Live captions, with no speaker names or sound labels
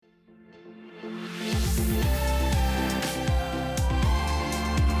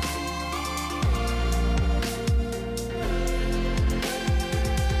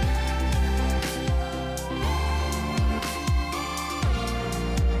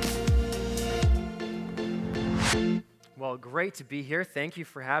Well, great to be here. Thank you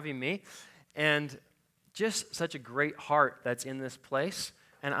for having me. And just such a great heart that's in this place.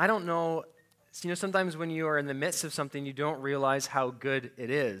 And I don't know, sometimes when you are in the midst of something, you don't realize how good it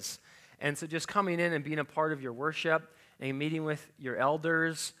is. And so just coming in and being a part of your worship and meeting with your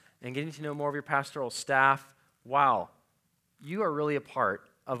elders and getting to know more of your pastoral staff, wow, you are really a part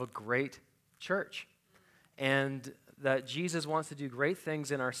of a great church. And that Jesus wants to do great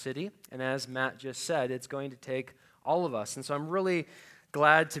things in our city. And as Matt just said, it's going to take all of us. And so I'm really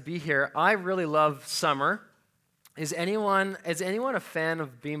glad to be here. I really love summer. Is anyone a fan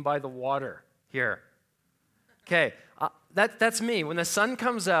of being by the water here? Okay, that's me. When the sun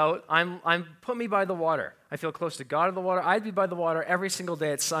comes out, put me by the water. I feel close to God in the water. I'd be by the water every single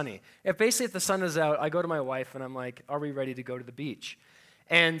day it's sunny. If the sun is out, I go to my wife and I'm like, are we ready to go to the beach?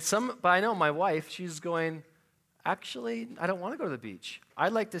 But I know my wife, she's going, actually, I don't want to go to the beach.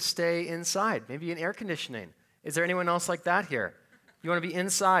 I'd like to stay inside, maybe in air conditioning. Is there anyone else like that here? You want to be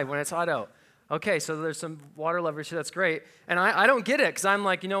inside when it's hot out? Okay, so there's some water lovers here. That's great. And I don't get it because I'm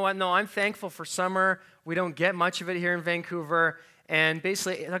like, you know what? No, I'm thankful for summer. We don't get much of it here in Vancouver. And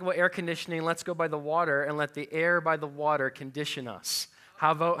basically, talk about air conditioning. Let's go by the water and let the air by the water condition us. How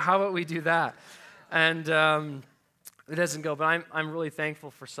about we do that? And it doesn't go, but I'm really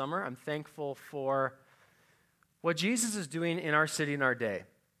thankful for summer. I'm thankful for what Jesus is doing in our city and our day.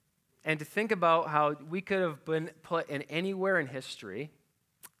 And to think about how we could have been put in anywhere in history,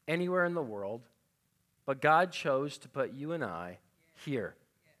 anywhere in the world, but God chose to put you and I here,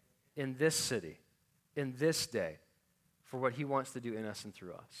 in this city, in this day, for what he wants to do in us and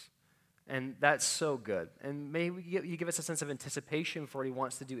through us. And that's so good. And may you give us a sense of anticipation for what he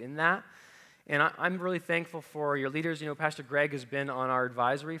wants to do in that. And I'm really thankful for your leaders. Pastor Greg has been on our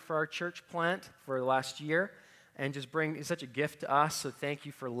advisory for our church plant for the last year. And just is such a gift to us, so thank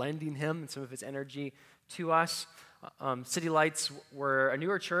you for lending him and some of his energy to us. City Lights, we're a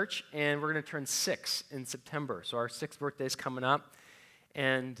newer church, and we're going to turn 6 in September. So our 6th birthday is coming up,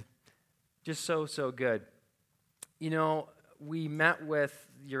 and just so good. We met with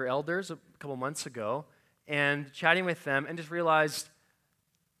your elders a couple months ago, and chatting with them, and just realized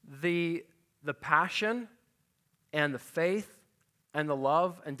the passion and the faith and the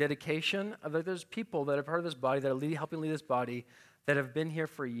love and dedication of those people that are part of this body, that are helping lead this body, that have been here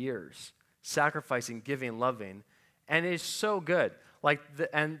for years, sacrificing, giving, loving. And it's so good.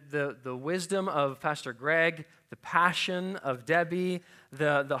 The wisdom of Pastor Greg, the passion of Debbie,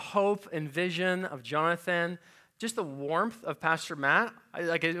 the hope and vision of Jonathan, just the warmth of Pastor Matt.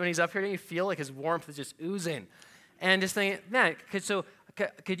 When he's up here, you feel like his warmth is just oozing. And just thinking, man,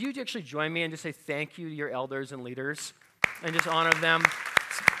 could you actually join me and just say thank you to your elders and leaders? And just honor them.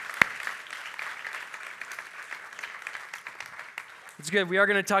 It's good. We are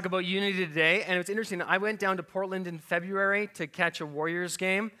going to talk about unity today. And it's interesting. I went down to Portland in February to catch a Warriors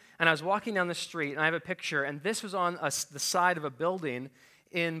game. And I was walking down the street, and I have a picture. And this was on the side of a building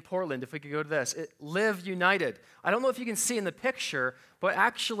in Portland. If we could go to this. Live United. I don't know if you can see in the picture, but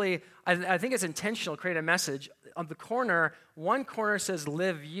actually, I think it's intentional to create a message. On the corner, one corner says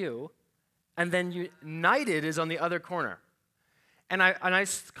Live You, and then United is on the other corner. And I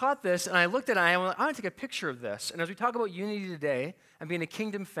caught this, and I looked at it, and I want to take a picture of this. And as we talk about unity today and being a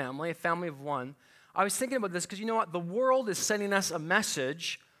kingdom family, a family of one, I was thinking about this because you know what? The world is sending us a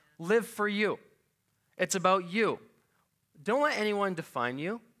message, live for you. It's about you. Don't let anyone define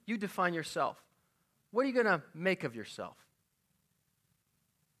you. You define yourself. What are you going to make of yourself?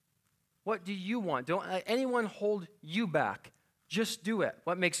 What do you want? Don't let anyone hold you back. Just do it.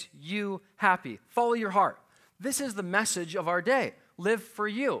 What makes you happy? Follow your heart. This is the message of our day. Live for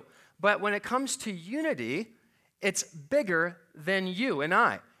you. But when it comes to unity, it's bigger than you and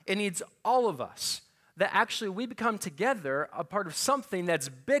I. It needs all of us. That actually we become together a part of something that's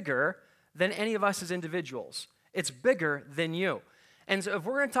bigger than any of us as individuals. It's bigger than you. And so if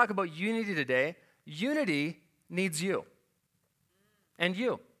we're going to talk about unity today, unity needs you. And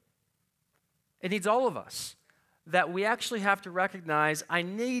you. It needs all of us. That we actually have to recognize I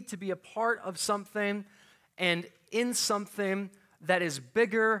need to be a part of something and in something that is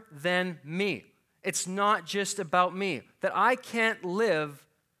bigger than me. It's not just about me. That I can't live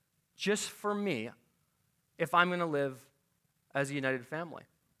just for me if I'm going to live as a united family,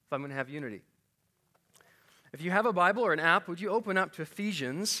 if I'm going to have unity. If you have a Bible or an app, would you open up to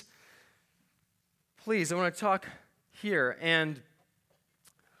Ephesians? Please, I want to talk here, and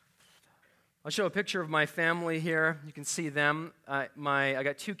I'll show a picture of my family here. You can see them. I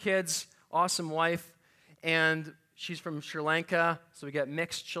got 2 kids, awesome wife, and she's from Sri Lanka, so we got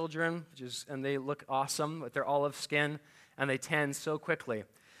mixed children, and they look awesome with their olive skin, and they tan so quickly.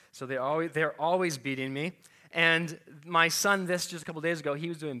 So they're always beating me. And my son, just a couple days ago, he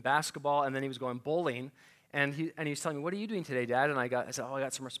was doing basketball, and then he was going bowling. And he was telling me, "What are you doing today, Dad?" And I said, "Oh, I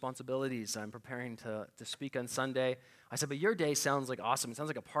got some responsibilities. I'm preparing to speak on Sunday." I said, "But your day sounds like awesome. It sounds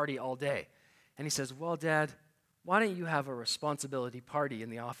like a party all day." And he says, "Well, Dad, why don't you have a responsibility party in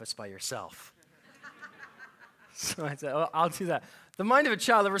the office by yourself?" So I said, "Oh, I'll do that." The mind of a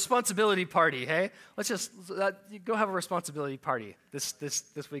child, a responsibility party, hey? Let's just go have a responsibility party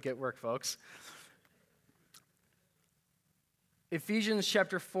this week at work, folks. Ephesians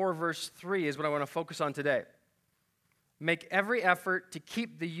chapter 4, verse 3 is what I want to focus on today. Make every effort to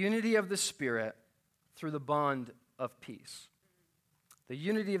keep the unity of the Spirit through the bond of peace. The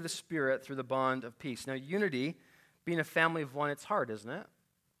unity of the Spirit through the bond of peace. Now, unity, being a family of one, it's hard, isn't it?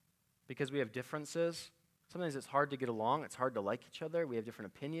 Because we have differences. Sometimes it's hard to get along. It's hard to like each other. We have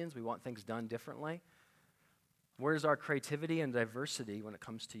different opinions. We want things done differently. Where's our creativity and diversity when it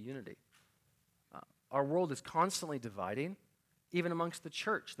comes to unity? Our world is constantly dividing. Even amongst the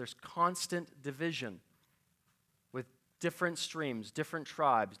church, there's constant division with different streams, different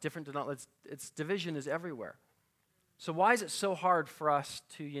tribes, division is everywhere. So why is it so hard for us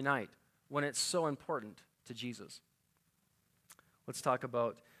to unite when it's so important to Jesus? Let's talk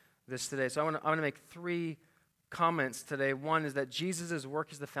about this today. So I want to make 3 comments today. One is that Jesus'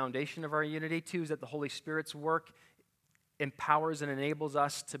 work is the foundation of our unity. 2 is that the Holy Spirit's work empowers and enables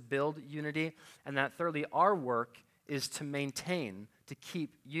us to build unity. And that thirdly, our work is to maintain, to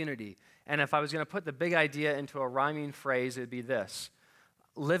keep unity. And if I was going to put the big idea into a rhyming phrase, it would be this: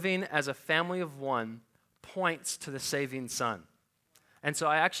 living as a family of one points to the saving Son. And so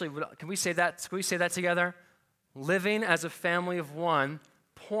can we say that? Can we say that together? Living as a family of one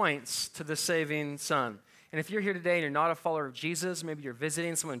points to the saving Son. And if you're here today and you're not a follower of Jesus, maybe you're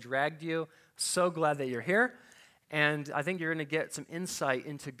visiting, someone dragged you, so glad that you're here. And I think you're going to get some insight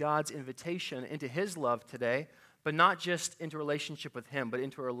into God's invitation, into his love today, but not just into a relationship with him, but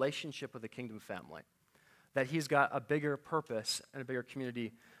into a relationship with the kingdom family. That he's got a bigger purpose and a bigger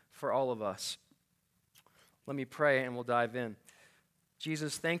community for all of us. Let me pray and we'll dive in.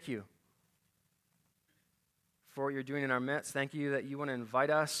 Jesus, thank you for what you're doing in our midst. Thank you that you want to invite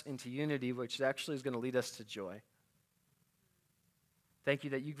us into unity, which actually is going to lead us to joy. Thank you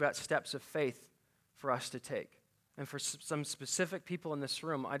that you've got steps of faith for us to take. And for some specific people in this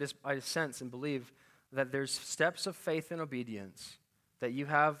room, I just sense and believe that there's steps of faith and obedience that you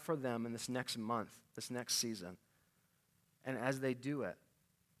have for them in this next month, this next season. And as they do it,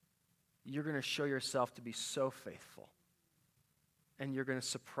 you're going to show yourself to be so faithful. And you're going to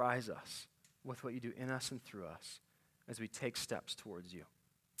surprise us with what you do in us and through us as we take steps towards you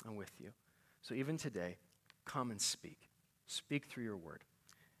and with you. So even today, come and speak. Speak through your word.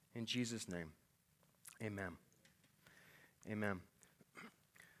 In Jesus' name, amen. Amen.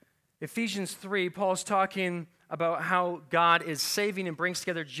 Ephesians 3, Paul's talking about how God is saving and brings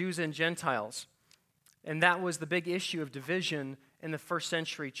together Jews and Gentiles. And that was the big issue of division in the first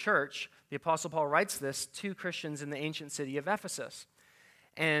century church. The Apostle Paul writes this to Christians in the ancient city of Ephesus.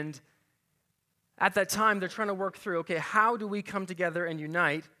 And at that time, they're trying to work through, okay, how do we come together and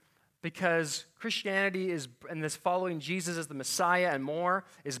unite? Because Christianity and this following Jesus as the Messiah and more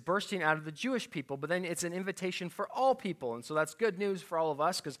is bursting out of the Jewish people, but then it's an invitation for all people. And so that's good news for all of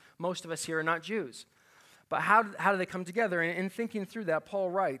us because most of us here are not Jews. But how do they come together? And in thinking through that,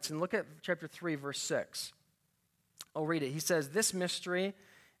 Paul writes, and look at chapter 3, verse 6. I'll read it. He says, "This mystery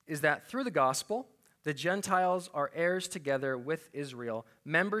is that through the gospel, the Gentiles are heirs together with Israel,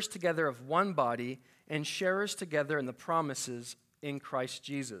 members together of one body, and sharers together in the promises in Christ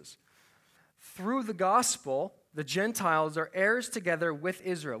Jesus." Through the gospel, the Gentiles are heirs together with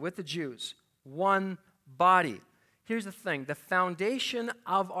Israel, with the Jews, one body. Here's the thing, the foundation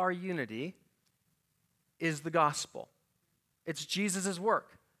of our unity is the gospel. It's Jesus'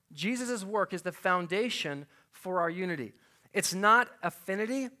 work. Jesus' work is the foundation for our unity. It's not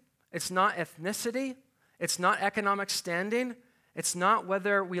affinity, it's not ethnicity, it's not economic standing, it's not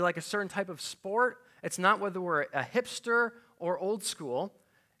whether we like a certain type of sport, it's not whether we're a hipster or old school.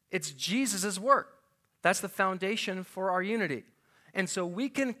 It's Jesus' work. That's the foundation for our unity. And so we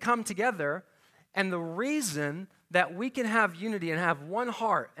can come together, and the reason that we can have unity and have one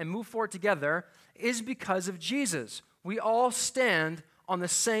heart and move forward together is because of Jesus. We all stand on the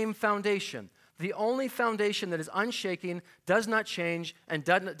same foundation. The only foundation that is unshaking, does not change, and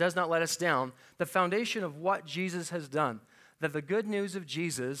does not let us down. The foundation of what Jesus has done. That the good news of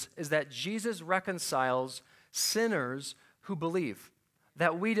Jesus is that Jesus reconciles sinners who believe.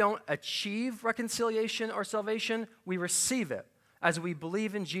 That we don't achieve reconciliation or salvation, we receive it as we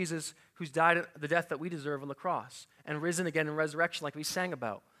believe in Jesus who's died the death that we deserve on the cross and risen again in resurrection like we sang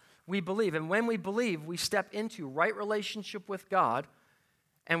about. we believe. And when we believe, we step into right relationship with God,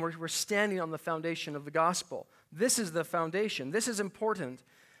 and we're standing on the foundation of the gospel. This is the foundation. This is important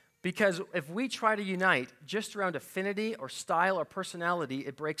because if we try to unite just around affinity or style or personality,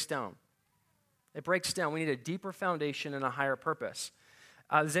 it breaks down. It breaks down. We need a deeper foundation and a higher purpose.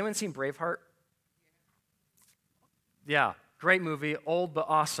 Has anyone seen Braveheart? Yeah, great movie, old but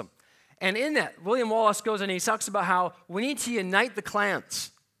awesome. And in that, William Wallace goes and he talks about how we need to unite the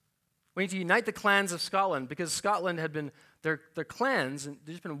clans. We need to unite the clans of Scotland because Scotland had been, their clans, and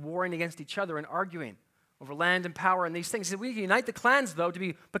they've just been warring against each other and arguing over land and power and these things. He said, we need to unite the clans, though,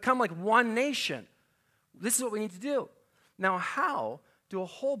 to become like one nation. This is what we need to do. Now, how do a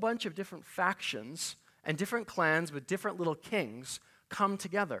whole bunch of different factions and different clans with different little kings come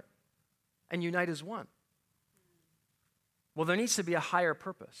together and unite as one? Well, there needs to be a higher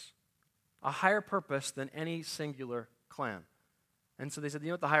purpose than any singular clan. And so they said, you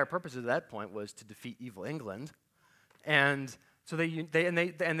know what the higher purpose at that point was to defeat evil England. And so they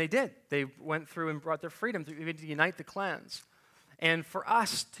did. They went through and brought their freedom to unite the clans. And for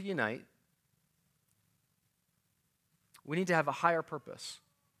us to unite, we need to have a higher purpose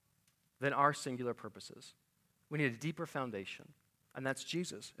than our singular purposes. We need a deeper foundation, and that's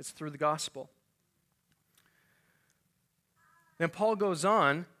Jesus. It's through the gospel. Then Paul goes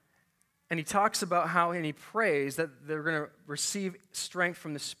on, and he talks about how, and he prays that they're going to receive strength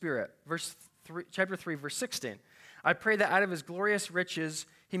from the Spirit. Chapter 3, verse 16. I pray that out of his glorious riches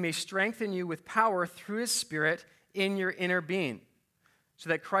he may strengthen you with power through his Spirit in your inner being, so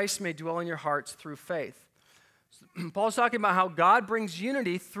that Christ may dwell in your hearts through faith. Paul's talking about how God brings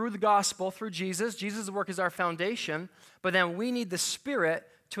unity through the gospel, through Jesus. Jesus' work is our foundation, but then we need the Spirit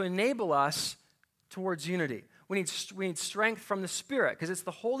to enable us towards unity. We need strength from the Spirit because it's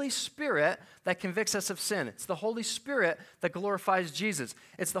the Holy Spirit that convicts us of sin. It's the Holy Spirit that glorifies Jesus.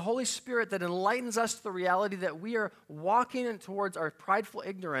 It's the Holy Spirit that enlightens us to the reality that we are walking towards our prideful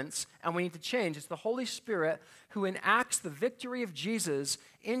ignorance and we need to change. It's the Holy Spirit who enacts the victory of Jesus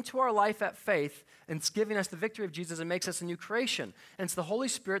into our life at faith, and it's giving us the victory of Jesus and makes us a new creation. And it's the Holy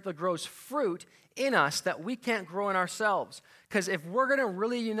Spirit that grows fruit in us that we can't grow in ourselves. Because if we're going to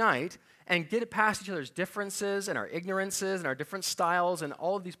really unite and get it past each other's differences and our ignorances and our different styles and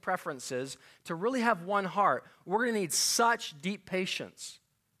all of these preferences to really have one heart, we're going to need such deep patience,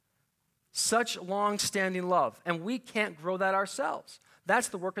 such long-standing love, and we can't grow that ourselves. That's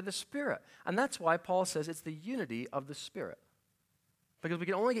the work of the Spirit. And that's why Paul says it's the unity of the Spirit. Because we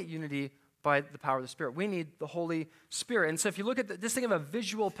can only get unity by the power of the Spirit. We need the Holy Spirit. And so if you look at this thing of a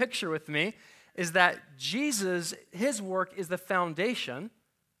visual picture with me, is that Jesus, his work is the foundation,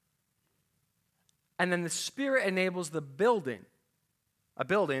 and then the Spirit enables the building. A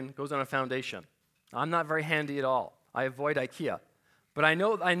building goes on a foundation. I'm not very handy at all. I avoid IKEA. But I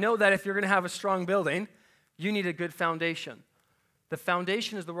know that if you're going to have a strong building, you need a good foundation. The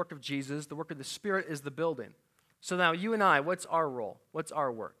foundation is the work of Jesus. The work of the Spirit is the building. So now you and I, what's our role? What's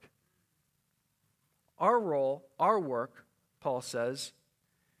our work? Our role, our work, Paul says,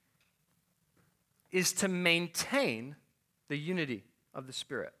 is to maintain the unity of the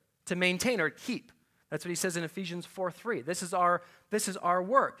Spirit. To maintain or keep. That's what he says in Ephesians 4:3. This is our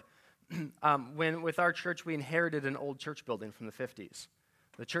work. When with our church, we inherited an old church building from the 50s.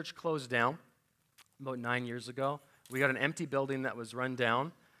 The church closed down about 9 years ago. We got an empty building that was run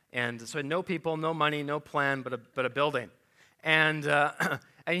down. And so no people, no money, no plan, but a building. And and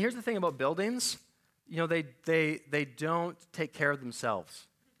here's the thing about buildings. You know, they don't take care of themselves.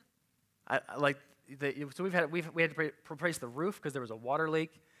 So we had to replace the roof because there was a water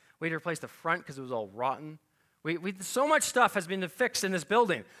leak. We had to replace the front because it was all rotten. So much stuff has been fixed in this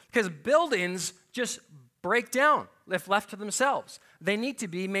building because buildings just break down if left to themselves. They need to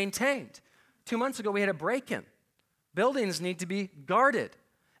be maintained. 2 months ago, we had a break-in. Buildings need to be guarded.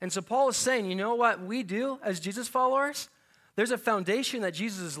 And so Paul is saying, you know what we do as Jesus followers? There's a foundation that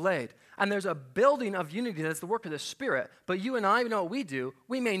Jesus has laid, and there's a building of unity that's the work of the Spirit. But you and I, you know what we do?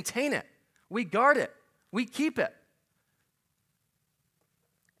 We maintain it. We guard it. We keep it.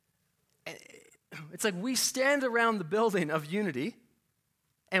 It's like we stand around the building of unity,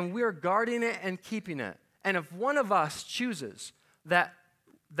 and we're guarding it and keeping it. And if one of us chooses that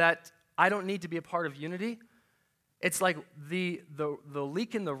I don't need to be a part of unity, it's like the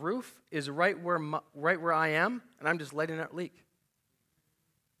leak in the roof is right where I am, and I'm just letting it leak.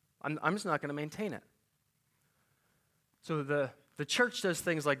 I'm just not going to maintain it. So the church does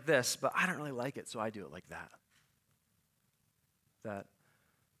things like this, but I don't really like it, so I do it like that.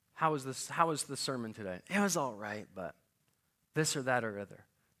 How was the sermon today? It was all right, but this or that or other.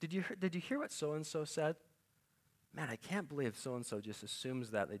 Did you hear what so-and-so said? man, I can't believe so-and-so just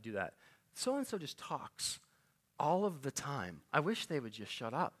assumes that they do that. So-and-so just talks all of the time. I wish they would just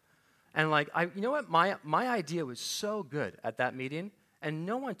shut up. And you know what? My idea was so good at that meeting, and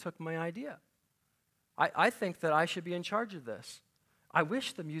no one took my idea. I think that I should be in charge of this. I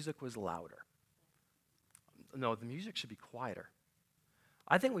wish the music was louder. No, the music should be quieter.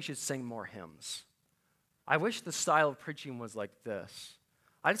 I think we should sing more hymns. I wish the style of preaching was like this.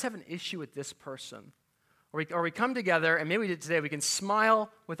 I just have an issue with this person. Or we come together, and maybe today we can smile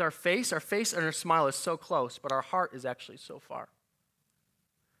with our face. Our face and our smile is so close, but our heart is actually so far.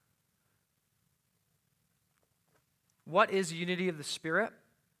 What is unity of the Spirit?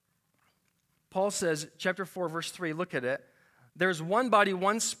 Paul says, chapter 4, verse 3, look at it. There's one body,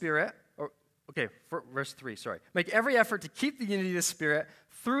 one Spirit. Verse 3, sorry. Make every effort to keep the unity of the Spirit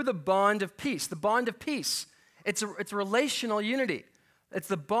through the bond of peace. The bond of peace. It's a relational unity. It's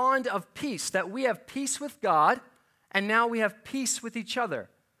the bond of peace, that we have peace with God, and now we have peace with each other.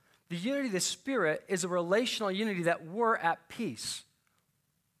 The unity of the Spirit is a relational unity that we're at peace.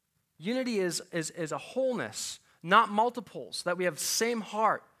 Unity is a wholeness, not multiples, that we have same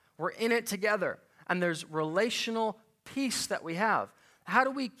heart. We're in it together, and there's relational peace that we have. How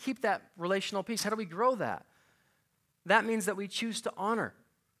do we keep that relational peace? How do we grow that? That means that we choose to honor.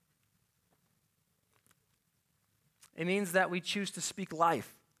 It means that we choose to speak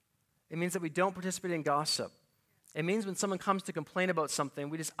life. It means that we don't participate in gossip. It means when someone comes to complain about something,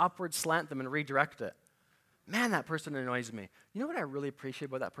 we just upward slant them and redirect it. Man, that person annoys me. You know what I really appreciate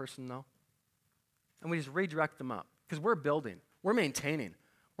about that person, though? And we just redirect them up. Because we're building. We're maintaining.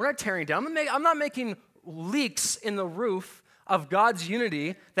 We're not tearing down. I'm not making leaks in the roof of God's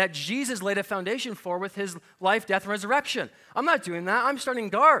unity that Jesus laid a foundation for with his life, death, and resurrection. I'm not doing that. I'm starting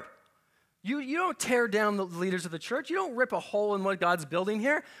guard. You don't tear down the leaders of the church. You don't rip a hole in what God's building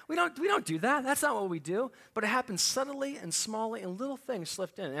here. We don't do that. That's not what we do. But it happens subtly and smallly, and little things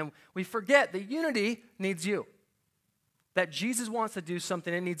slipped in. And we forget that unity needs you. That Jesus wants to do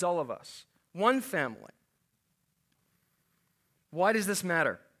something, it needs all of us. One family. Why does this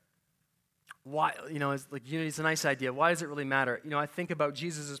matter? Why, it's like unity is a nice idea. Why does it really matter? I think about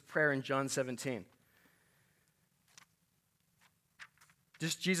Jesus' prayer in John 17.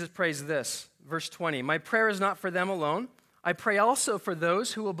 Jesus prays this, verse 20. My prayer is not for them alone. I pray also for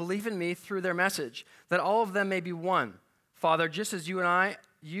those who will believe in me through their message, that all of them may be one. Father, just as you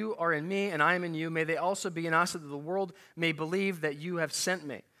are in me and I am in you, may they also be in us, so that the world may believe that you have sent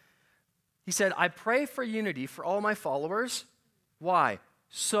me. He said, I pray for unity for all my followers. Why?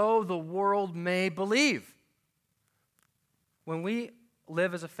 So the world may believe. When we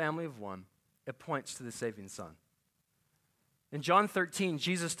live as a family of one, it points to the saving Son. In John 13,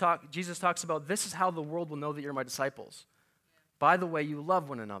 Jesus talks about, this is how the world will know that you're my disciples. By the way, you love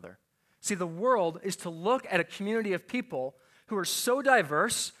one another. See, the world is to look at a community of people who are so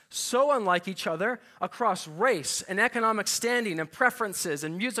diverse, so unlike each other, across race and economic standing and preferences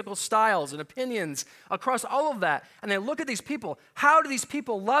and musical styles and opinions, across all of that. And they look at these people. How do these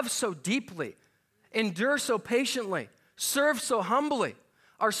people love so deeply, endure so patiently, serve so humbly,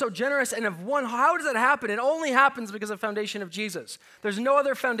 are so generous, and have one? How does that happen? It only happens because of the foundation of Jesus. There's no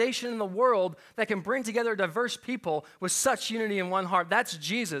other foundation in the world that can bring together diverse people with such unity in one heart. That's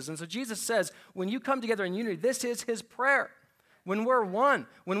Jesus. And so Jesus says, when you come together in unity, this is his prayer. When we're one,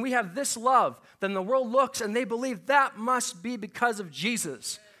 when we have this love, then the world looks and they believe that must be because of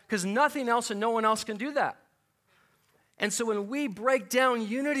Jesus, because nothing else and no one else can do that. And so when we break down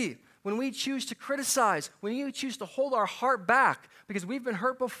unity, when we choose to criticize, when you choose to hold our heart back because we've been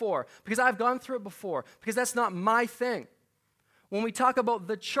hurt before, because I've gone through it before, because that's not my thing. When we talk about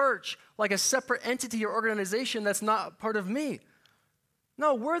the church like a separate entity or organization that's not part of me.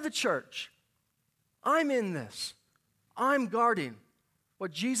 No, we're the church. I'm in this. I'm guarding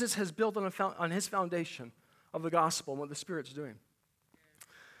what Jesus has built on his foundation of the gospel and what the Spirit's doing.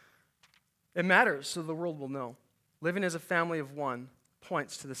 It matters so the world will know. Living as a family of one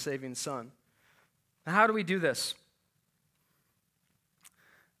points to the saving Son. Now, how do we do this?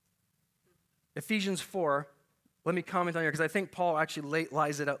 Ephesians 4, let me comment on here because I think Paul actually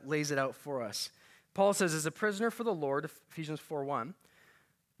lays it out for us. Paul says, as a prisoner for the Lord, Ephesians 4:1,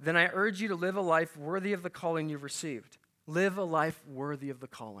 then I urge you to live a life worthy of the calling you've received. Live a life worthy of the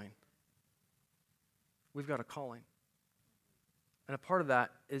calling. We've got a calling. And a part of that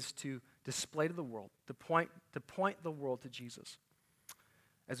is to display to the world, to point the world to Jesus.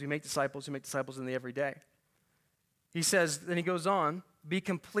 As we make disciples in the everyday. He says, then he goes on, be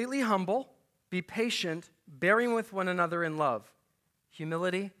completely humble, be patient, bearing with one another in love.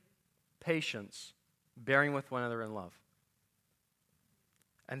 Humility, patience, bearing with one another in love.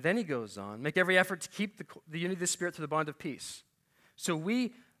 And then he goes on, make every effort to keep the unity of the Spirit through the bond of peace. So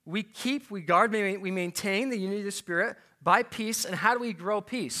we guard, we maintain the unity of the Spirit by peace. And how do we grow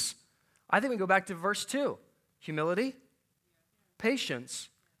peace? I think we go back to verse 2. Humility, patience,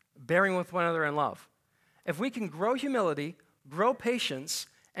 bearing with one another in love. If we can grow humility, grow patience,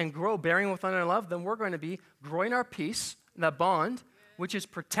 and grow bearing with one another in love, then we're going to be growing our peace, that bond, which is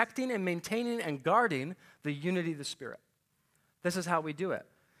protecting and maintaining and guarding the unity of the Spirit. This is how we do it.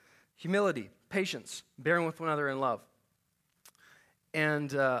 Humility, patience, bearing with one another in love.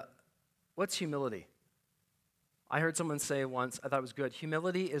 And what's humility? I heard someone say once, I thought it was good,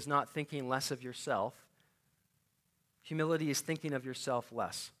 humility is not thinking less of yourself. Humility is thinking of yourself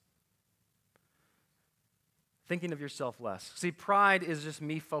less. Thinking of yourself less. See, pride is just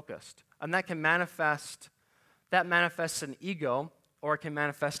me-focused, and that manifests in ego, or it can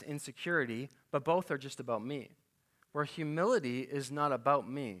manifest insecurity, but both are just about me. Where humility is not about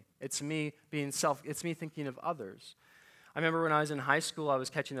me. It's me thinking of others. I remember when I was in high school, I was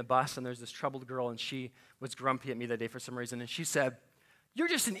catching the bus, and there's this troubled girl, and she was grumpy at me that day for some reason, and she said, "You're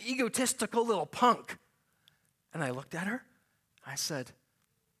just an egotistical little punk." And I looked at her, I said,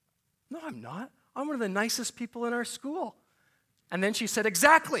 "No, I'm not. I'm one of the nicest people in our school." And then she said,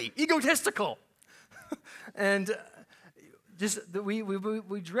 "Exactly, egotistical." And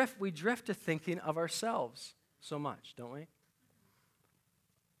we drift to thinking of ourselves so much, don't we?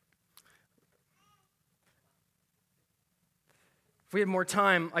 If we had more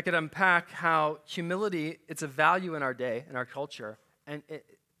time, I could unpack how humility, it's a value in our day, in our culture. And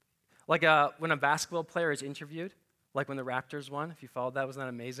when a basketball player is interviewed, like when the Raptors won, if you followed that, wasn't that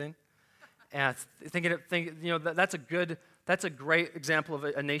amazing? And that's a great example of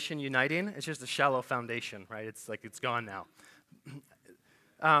a nation uniting. It's just a shallow foundation, right? It's like it's gone now.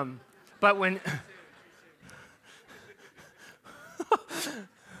 But when,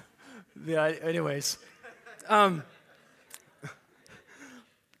 yeah. Anyways,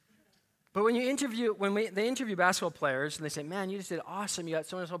 but when they interview basketball players and they say, "Man, you just did awesome. You got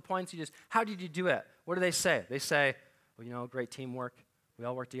so many points. How did you do it?" What do they say? They say, "Well, great teamwork. We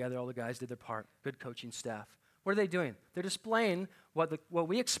all worked together. All the guys did their part. Good coaching staff." What are they doing? They're displaying what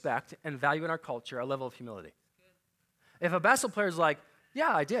we expect and value in our culture, a level of humility. If a basketball player is like,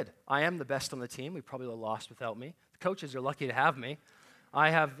 "Yeah, I did. I am the best on the team. We probably would have lost without me. The coaches are lucky to have me. I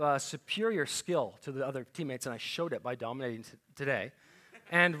have superior skill to the other teammates, and I showed it by dominating today.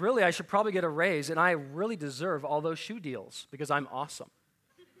 And really, I should probably get a raise, and I really deserve all those shoe deals because I'm awesome."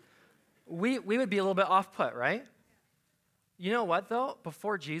 We would be a little bit off-put, right? You know what, though?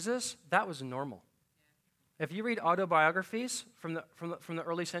 Before Jesus, that was normal. If you read autobiographies from the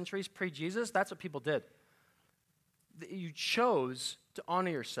early centuries pre-Jesus, that's what people did. You chose to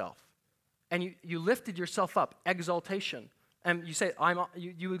honor yourself, and you lifted yourself up, exaltation. And you say,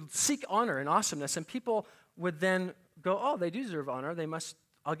 you would seek honor and awesomeness, and people would then go, "Oh, they do deserve honor.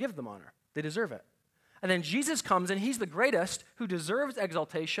 I'll give them honor. They deserve it." And then Jesus comes, and he's the greatest who deserves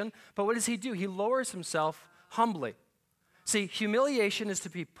exaltation, but what does he do? He lowers himself humbly. See, humiliation is to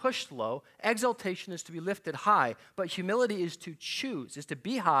be pushed low, exaltation is to be lifted high, but humility is to choose, is to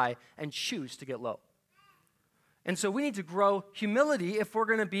be high and choose to get low. And so we need to grow humility if we're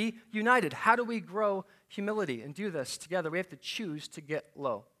going to be united. How do we grow humility and do this together? We have to choose to get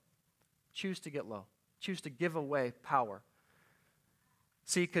low. Choose to get low. Choose to give away power.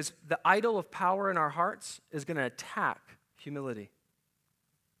 See, because the idol of power in our hearts is going to attack humility.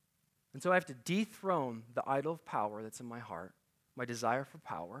 And so I have to dethrone the idol of power that's in my heart, my desire for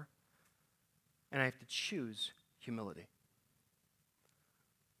power, and I have to choose humility.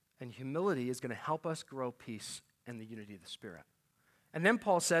 And humility is going to help us grow peace and the unity of the Spirit. And then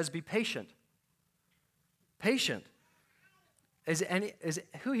Paul says, be patient. Patient.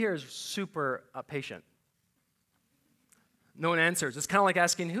 Who here is super patient? No one answers. It's kind of like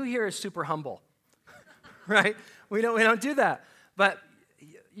asking, who here is super humble? Right? We don't do that. But,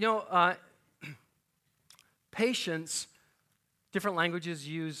 patience, different languages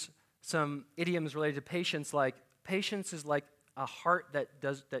use some idioms related to patience, like patience is like a heart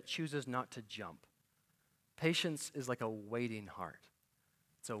that chooses not to jump. Patience is like a waiting heart.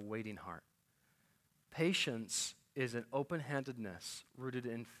 It's a waiting heart. Patience is an open-handedness rooted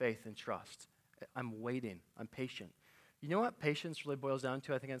in faith and trust. I'm waiting. I'm patient. You know what patience really boils down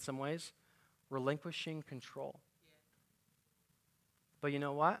to, I think, in some ways? Relinquishing control. Yeah. But you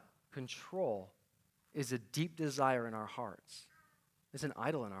know what? Control is a deep desire in our hearts. It's an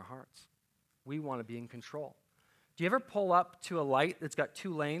idol in our hearts. We want to be in control. Do you ever pull up to a light that's got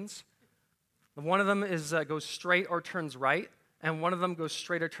two lanes? One of them goes straight or turns right, and one of them goes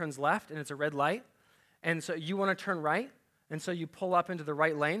straight or turns left, and it's a red light. And so you want to turn right, And so you pull up into the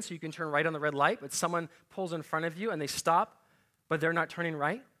right lane so you can turn right on the red light, but someone pulls in front of you and they stop, but they're not turning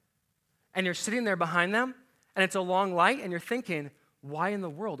right. And you're sitting there behind them, and it's a long light, and you're thinking, why in the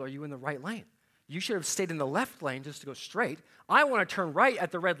world are you in the right lane? You should have stayed in the left lane just to go straight. I want to turn right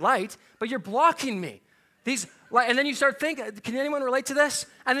at the red light, but you're blocking me. And then you start thinking, can anyone relate to this?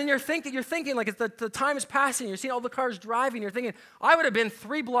 And then you're thinking like the time is passing, you're seeing all the cars driving, you're thinking, I would have been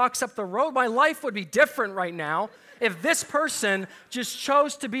 3 blocks up the road, my life would be different right now if this person just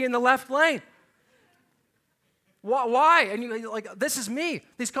chose to be in the left lane. Why? And you're like, this is me.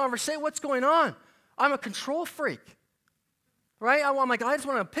 These conversations, what's going on? I'm a control freak, right? I'm like, I just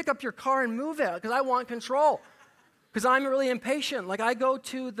want to pick up your car and move it because I want control. Because I'm really impatient. Like I go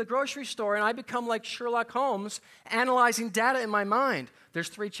to the grocery store and I become like Sherlock Holmes analyzing data in my mind. There's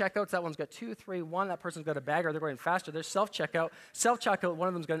 3 checkouts. That one's got 2, 3, 1. That person's got a bag or they're going faster. There's self-checkout. Self-checkout, one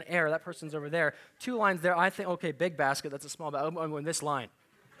of them's got an error. That person's over there. 2 lines there. I think, okay, big basket. That's a small basket. I'm going this line.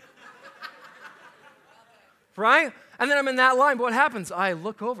 Right? And then I'm in that line. But what happens? I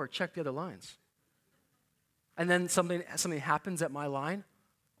look over, check the other lines. And then something happens at my line.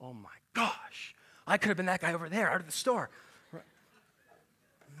 Oh my gosh. I could have been that guy over there out of the store.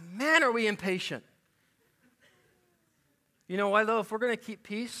 Man, are we impatient. You know why, though? If we're going to keep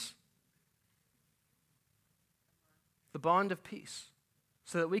peace, the bond of peace,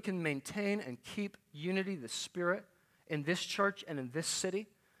 so that we can maintain and keep unity, the Spirit, in this church and in this city,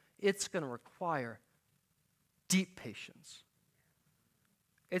 it's going to require deep patience.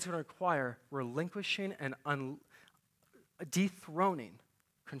 It's going to require relinquishing and dethroning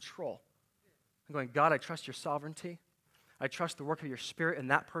control. I'm going, God, I trust your sovereignty. I trust the work of your Spirit in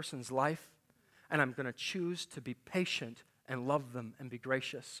that person's life. And I'm going to choose to be patient and love them and be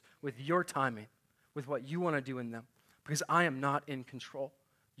gracious with your timing, with what you want to do in them. Because I am not in control.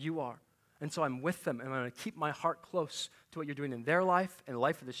 You are. And so I'm with them, and I'm going to keep my heart close to what you're doing in their life and the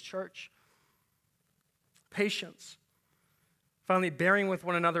life of this church. Patience. Finally, bearing with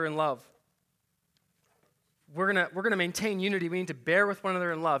one another in love. We're gonna maintain unity. We need to bear with one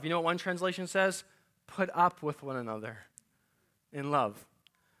another in love. You know what one translation says? Put up with one another in love.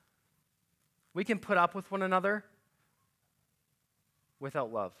 We can put up with one another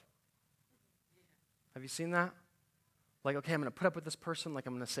without love. Have you seen that? Like, okay, I'm going to put up with this person, like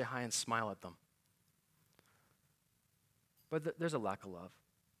I'm going to say hi and smile at them. But there's a lack of love.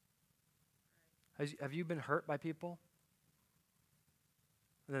 Have you been hurt by people?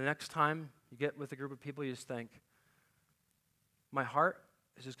 And the next time you get with a group of people, you just think, my heart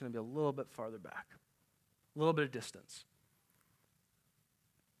is just going to be a little bit farther back, a little bit of distance.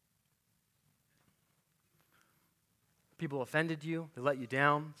 People offended you, they let you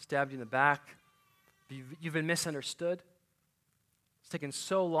down, stabbed you in the back. You've been misunderstood. It's taken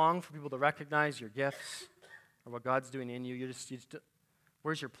so long for people to recognize your gifts or what God's doing in you. You just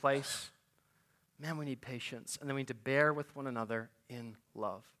where's your place? Man, we need patience. And then we need to bear with one another in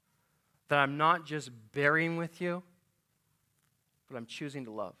love. That I'm not just bearing with you, but I'm choosing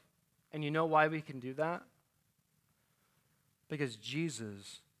to love. And you know why we can do that? Because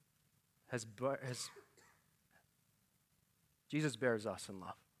Jesus bears us in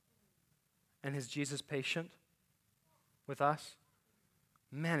love. And is Jesus patient with us?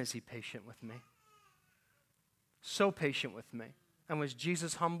 Man, is he patient with me. So patient with me. And was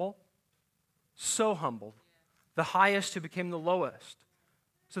Jesus humble? So humbled. The highest who became the lowest.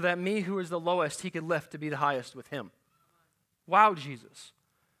 So that me who is the lowest, he could lift to be the highest with him. Wow, Jesus.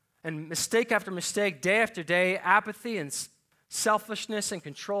 And mistake after mistake, day after day, apathy and selfishness and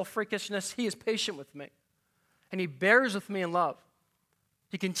control freakishness, he is patient with me. And he bears with me in love.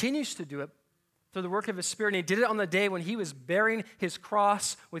 He continues to do it through the work of his Spirit. And he did it on the day when he was bearing his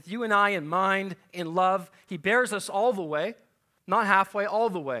cross with you and I in mind, in love. He bears us all the way, not halfway, all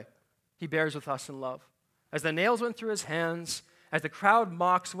the way. He bears with us in love. As the nails went through his hands, as the crowd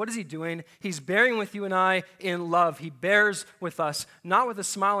mocks, what is he doing? He's bearing with you and I in love. He bears with us, not with a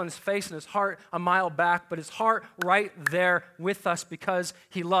smile on his face and his heart a mile back, but his heart right there with us because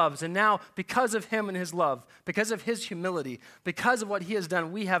he loves. And now, because of him and his love, because of his humility, because of what he has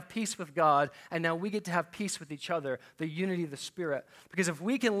done, we have peace with God, and now we get to have peace with each other, the unity of the Spirit. Because if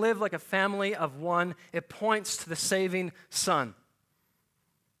we can live like a family of one, it points to the saving Son.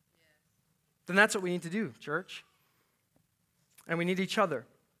 Then that's what we need to do, church. And we need each other.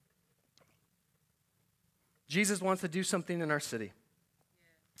 Jesus wants to do something in our city.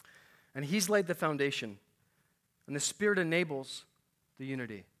 And he's laid the foundation. And the Spirit enables the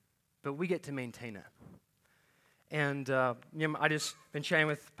unity. But we get to maintain it. And I just been chatting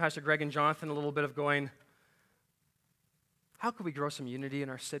with Pastor Greg and Jonathan a little bit of going, how could we grow some unity in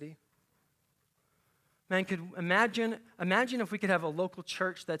our city? Man, could imagine if we could have a local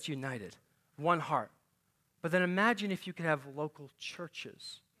church that's united, one heart. But then imagine if you could have local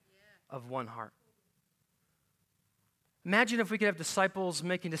churches of one heart. Imagine if we could have disciples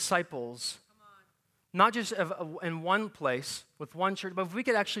making disciples, not just in one place with one church, but if we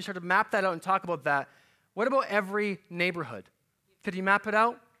could actually sort of map that out and talk about that. What about every neighborhood? Could you map it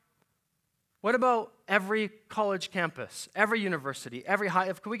out? What about every college campus, every university, every high?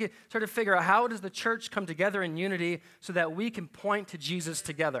 If we could sort of figure out how does the church come together in unity so that we can point to Jesus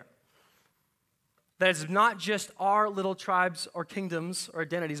together? That it's not just our little tribes or kingdoms or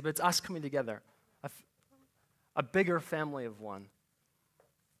identities, but it's us coming together, a bigger family of one.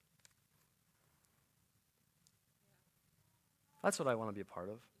 That's what I want to be a part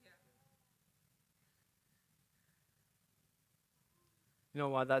of. You know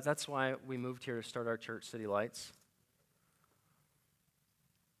why? That's why we moved here to start our church, City Lights.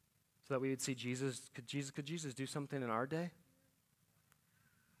 So that we would see Jesus. Could Jesus do something in our day?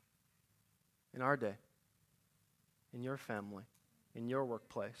 In our day. In your family. In your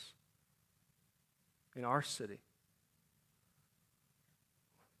workplace. In our city.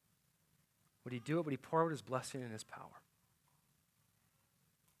 Would he do it? Would he pour out his blessing and his power?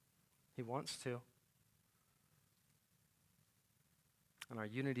 He wants to. And our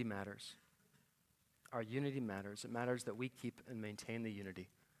unity matters. Our unity matters. It matters that we keep and maintain the unity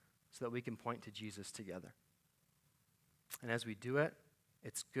so that we can point to Jesus together. And as we do it,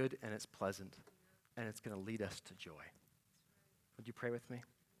 it's good and it's pleasant, and it's going to lead us to joy. Would you pray with me?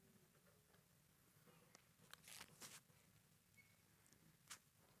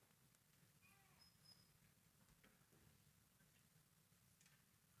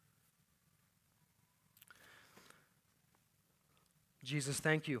 Jesus,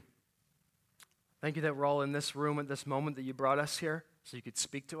 thank you. Thank you that we're all in this room at this moment, that you brought us here so you could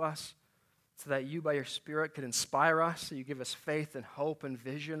speak to us, so that you by your Spirit could inspire us, so you give us faith and hope and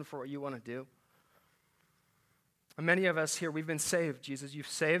vision for what you want to do. And many of us here, we've been saved, Jesus. You've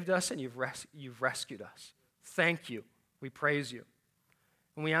saved us and you've rescued us. Thank you. We praise you.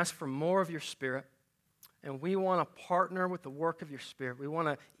 And we ask for more of your Spirit, and we want to partner with the work of your Spirit. We want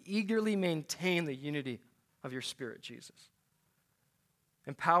to eagerly maintain the unity of your Spirit, Jesus.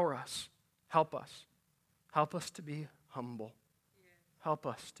 Empower us. Help us. Help us to be humble. Help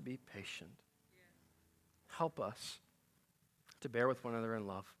us to be patient. Help us to bear with one another in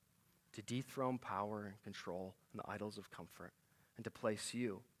love, to dethrone power and control and the idols of comfort, and to place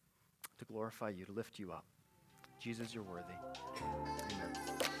you, to glorify you, to lift you up. Jesus, you're worthy.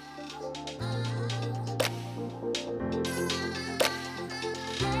 Amen.